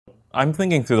I'm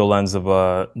thinking through the lens of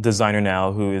a designer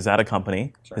now who is at a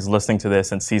company, is listening to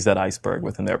this and sees that iceberg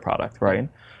within their product, right?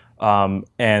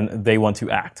 And they want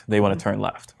to act, they want to turn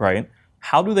left, right?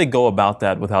 How do they go about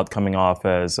that without coming off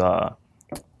as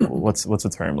what's the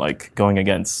term, like going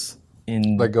against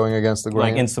like going against the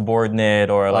grain, like insubordinate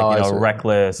or like I see.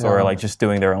 reckless or like just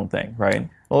doing their own thing, right?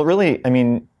 Well, really, I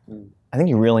mean, I think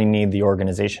you really need the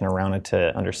organization around it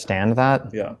to understand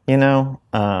that. Yeah. You know,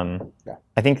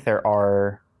 I think there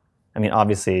are. I mean,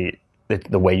 obviously,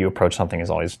 the way you approach something is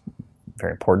always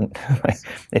very important. Like,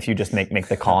 if you just make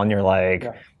the call and you're like,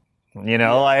 you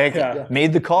know, like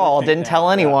made the call, didn't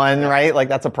tell anyone, right? Like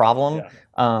that's a problem.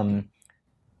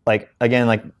 Like again,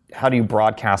 like how do you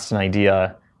broadcast an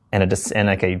idea and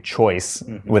like a choice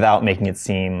without making it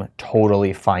seem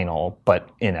totally final but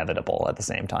inevitable at the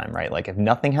same time, right? Like if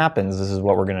nothing happens, this is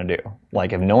what we're gonna do.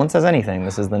 Like if no one says anything,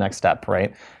 this is the next step,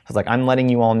 right? It's like I'm letting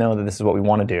you all know that this is what we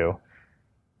want to do,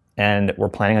 and we're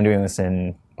planning on doing this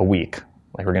in a week.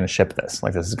 Like we're gonna ship this.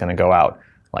 Like this is gonna go out.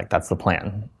 Like that's the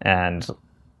plan, and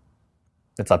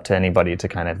it's up to anybody to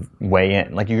kind of weigh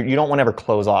in. Like you don't want to ever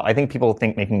close off. I think people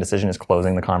think making a decision is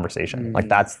closing the conversation. Like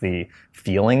that's the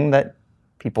feeling that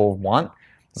people want.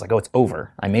 It's like, oh, it's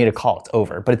over. I made a call. It's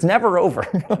over. But it's never over.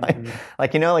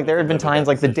 like, you know, like there have been times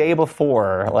like the day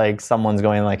before, like someone's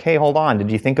going like, hey, hold on. Did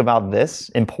you think about this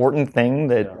important thing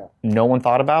that no one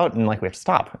thought about? And like we have to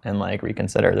stop and like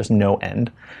reconsider. There's no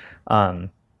end.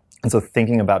 And so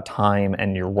thinking about time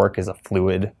and your work is a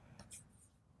fluid,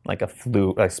 like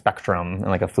a spectrum, and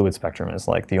like a fluid spectrum is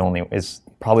like is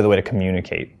probably the way to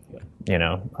communicate, you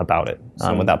know, about it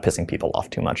without pissing people off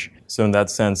too much. So in that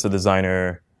sense, a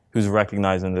designer who's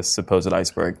recognizing this supposed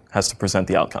iceberg has to present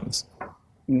the outcomes,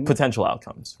 potential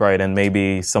outcomes, right? And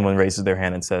maybe someone raises their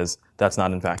hand and says, that's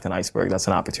not in fact an iceberg, that's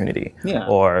an opportunity. Yeah.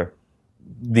 Or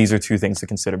these are two things to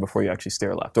consider before you actually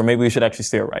steer left. Or maybe we should actually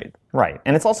steer right. Right.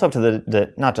 And it's also up to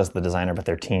the not just the designer, but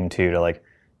their team too, to like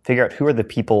figure out who are the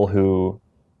people who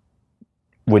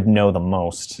would know the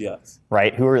most. Yes.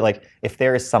 Right? Who are like, if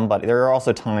there is somebody, there are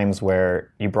also times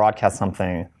where you broadcast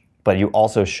something, but you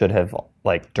also should have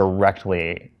like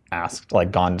directly asked,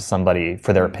 like gone to somebody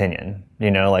for their opinion, you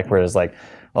know, like whereas like,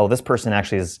 oh, this person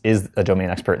actually is a domain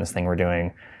expert in this thing we're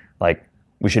doing. Like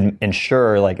we should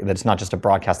ensure like that it's not just a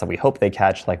broadcast that we hope they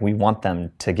catch. Like we want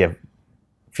them to give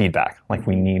feedback. Like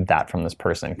we need that from this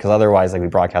person, because otherwise like we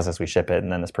broadcast this, we ship it, and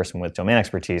then this person with domain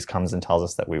expertise comes and tells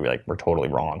us that we're totally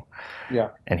wrong.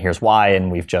 Yeah. And here's why,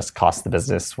 and we've just cost the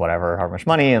business whatever, however much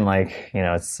money, and like, you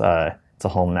know, it's a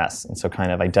whole mess. And so kind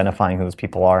of identifying who those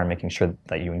people are and making sure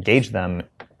that you engage them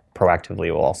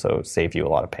proactively will also save you a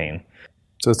lot of pain.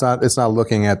 So it's not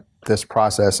looking at this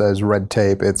process as red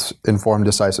tape. It's informed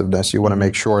decisiveness. You want to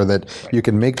make sure that you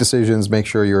can make decisions, make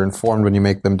sure you're informed when you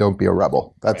make them. Don't be a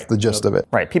rebel. That's the gist of it.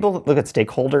 Right. People look at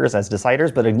stakeholders as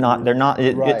deciders, but they're not.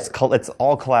 It's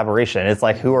all collaboration. It's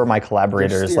like, who are my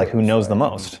collaborators? Like, who knows the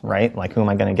most, right? Like, who am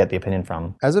I going to get the opinion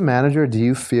from? As a manager, do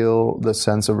you feel the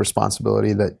sense of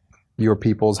responsibility that your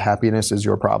people's happiness is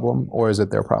your problem, or is it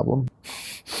their problem?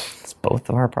 It's both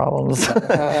of our problems.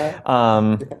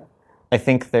 I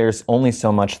think there's only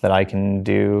so much that I can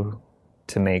do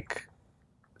to make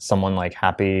someone like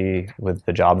happy with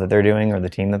the job that they're doing or the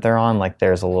team that they're on. Like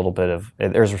there's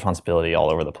responsibility all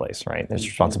over the place, right? There's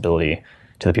responsibility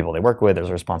to the people they work with. There's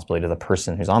a responsibility to the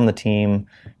person who's on the team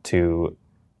to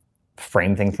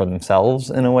frame things for themselves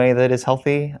in a way that is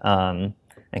healthy and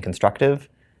constructive.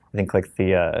 I think like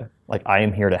I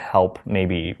am here to help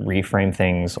maybe reframe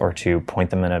things or to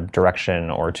point them in a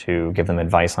direction or to give them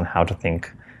advice on how to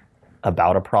think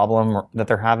about a problem that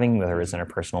they're having, whether it's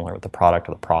interpersonal or with the product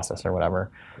or the process or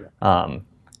whatever.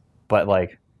 But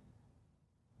like,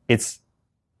 it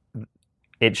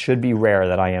should be rare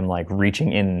that I am like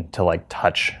reaching in to like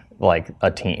touch like a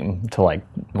team to like,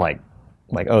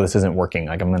 oh, this isn't working.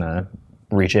 Like I'm going to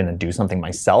reach in and do something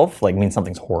myself. Like means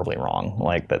something's horribly wrong.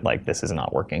 Like that, like this is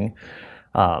not working.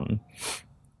 And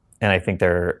I think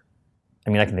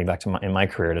I can think back to in my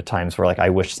career to times where like I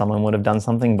wish someone would have done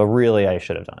something, but really I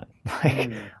should have done it.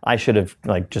 Like I should have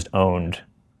like just owned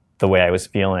the way I was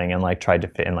feeling and like tried to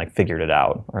fit and like figured it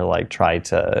out, or like tried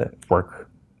to work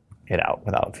it out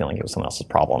without feeling it was someone else's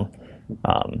problem.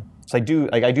 So I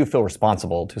do feel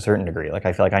responsible to a certain degree. Like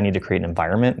I feel like I need to create an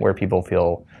environment where people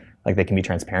feel like they can be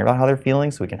transparent about how they're feeling,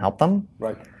 so we can help them.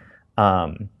 Right.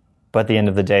 But at the end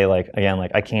of the day, like again,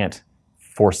 like I can't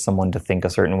force someone to think a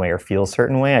certain way or feel a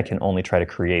certain way. I can only try to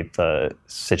create the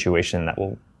situation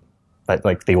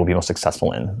that they will be most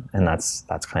successful in, and that's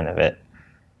kind of it.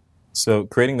 So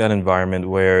creating that environment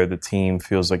where the team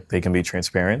feels like they can be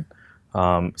transparent,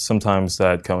 sometimes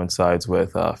that coincides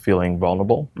with feeling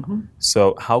vulnerable.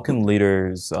 So how can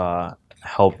leaders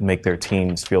help make their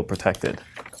teams feel protected?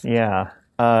 Yeah.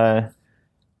 I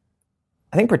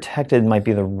think protected might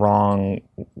be the wrong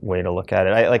way to look at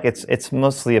it. It's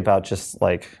mostly about just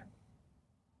like,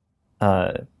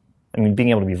 being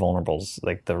able to be vulnerable is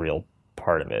like the real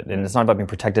part of it, and it's not about being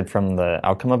protected from the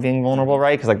outcome of being vulnerable,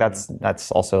 right? Because like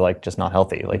that's also like just not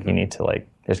healthy. Like you need to like,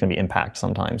 there's going to be impact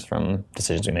sometimes from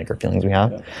decisions we make or feelings we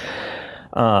have.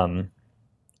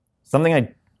 Something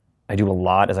I do a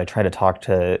lot is I try to talk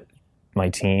to my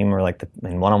team or like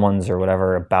in one-on-ones or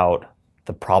whatever about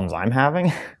the problems I'm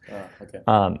having.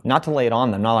 Not to lay it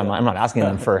on them. I'm not asking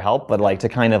them for help, but like to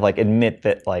kind of like admit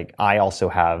that like I also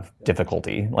have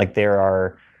difficulty. Like there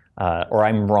are, or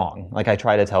I'm wrong. Like I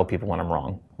try to tell people when I'm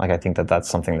wrong. Like I think that that's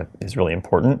something that is really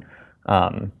important.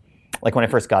 Like when I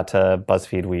first got to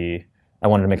BuzzFeed, I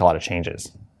wanted to make a lot of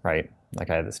changes, right? Like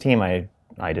I had this team I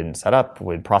didn't set up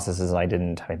with processes I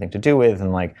didn't have anything to do with,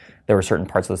 and like there were certain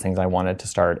parts of those things I wanted to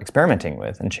start experimenting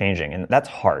with and changing, and that's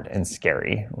hard and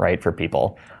scary, right, for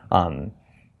people, and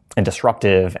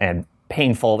disruptive and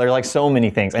painful. There are like so many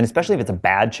things, and especially if it's a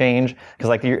bad change, because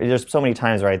like there's so many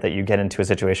times, right, that you get into a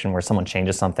situation where someone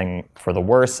changes something for the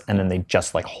worse, and then they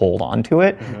just like hold on to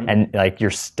it, and like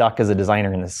you're stuck as a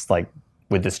designer in this like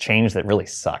with this change that really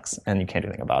sucks, and you can't do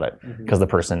anything about it because the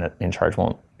person in charge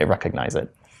won't recognize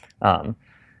it.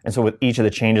 And so with each of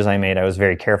the changes I made, I was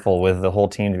very careful with the whole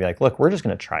team to be like, look, we're just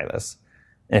going to try this.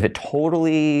 And if it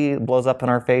totally blows up in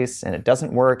our face and it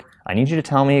doesn't work, I need you to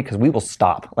tell me because we will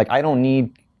stop. Like I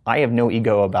have no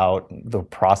ego about the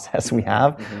process we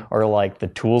have or like the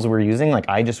tools we're using. Like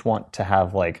I just want to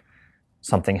have like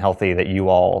something healthy that you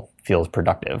all feel is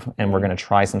productive. And we're going to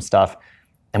try some stuff.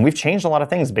 And we've changed a lot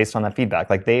of things based on that feedback.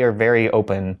 Like they are very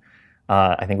open.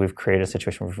 I think we've created a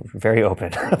situation where we're very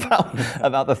open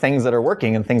about the things that are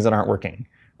working and things that aren't working.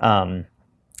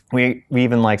 We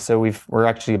even like, so we're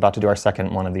actually about to do our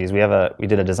second one of these. We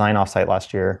did a design offsite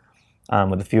last year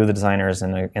with a few of the designers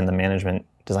and the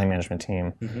design management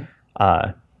team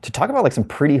to talk about like some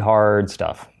pretty hard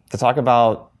stuff. To talk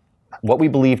about what we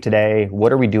believe today,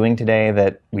 what are we doing today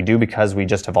that we do because we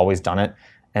just have always done it,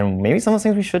 and maybe some of those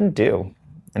things we shouldn't do,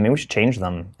 and maybe we should change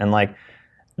them. And like,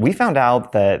 we found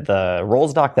out that the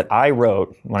roles doc that I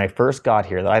wrote when I first got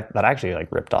here, that I actually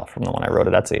like ripped off from the one I wrote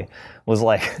at Etsy, was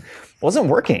like wasn't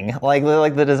working. Like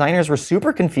the designers were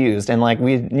super confused, and like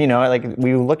we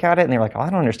look at it and they're like, oh, I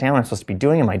don't understand what I'm supposed to be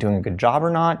doing. Am I doing a good job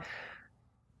or not?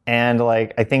 And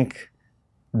like I think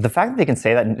the fact that they can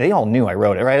say that, they all knew I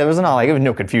wrote it, right? It was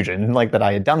no confusion like that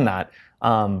I had done that.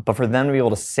 But for them to be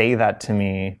able to say that to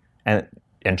me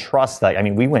and trust that,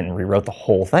 we went and rewrote the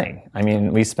whole thing.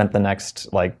 We spent the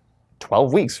next like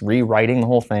 12 weeks rewriting the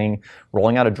whole thing,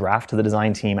 rolling out a draft to the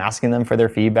design team, asking them for their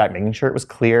feedback, making sure it was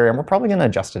clear, and we're probably going to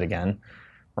adjust it again,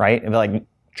 right? And like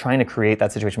trying to create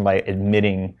that situation by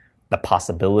admitting the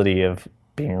possibility of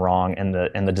being wrong and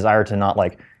the desire to not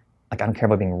like I don't care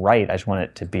about being right. I just want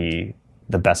it to be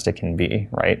the best it can be,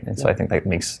 right? And so I think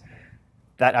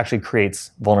that actually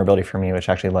creates vulnerability for me, which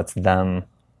actually lets them,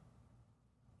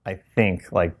 I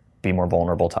think, like be more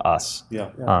vulnerable to us,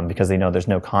 because they know there's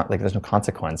no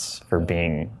consequence for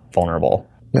being vulnerable.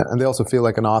 Yeah, and they also feel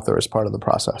like an author is part of the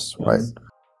process, right?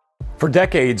 For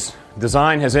decades,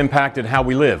 design has impacted how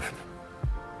we live.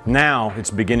 Now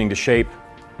it's beginning to shape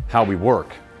how we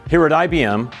work. Here at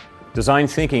IBM, design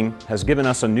thinking has given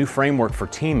us a new framework for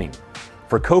teaming,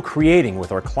 for co-creating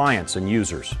with our clients and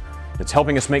users. It's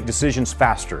helping us make decisions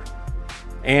faster,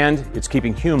 and it's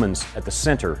keeping humans at the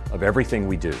center of everything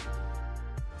we do.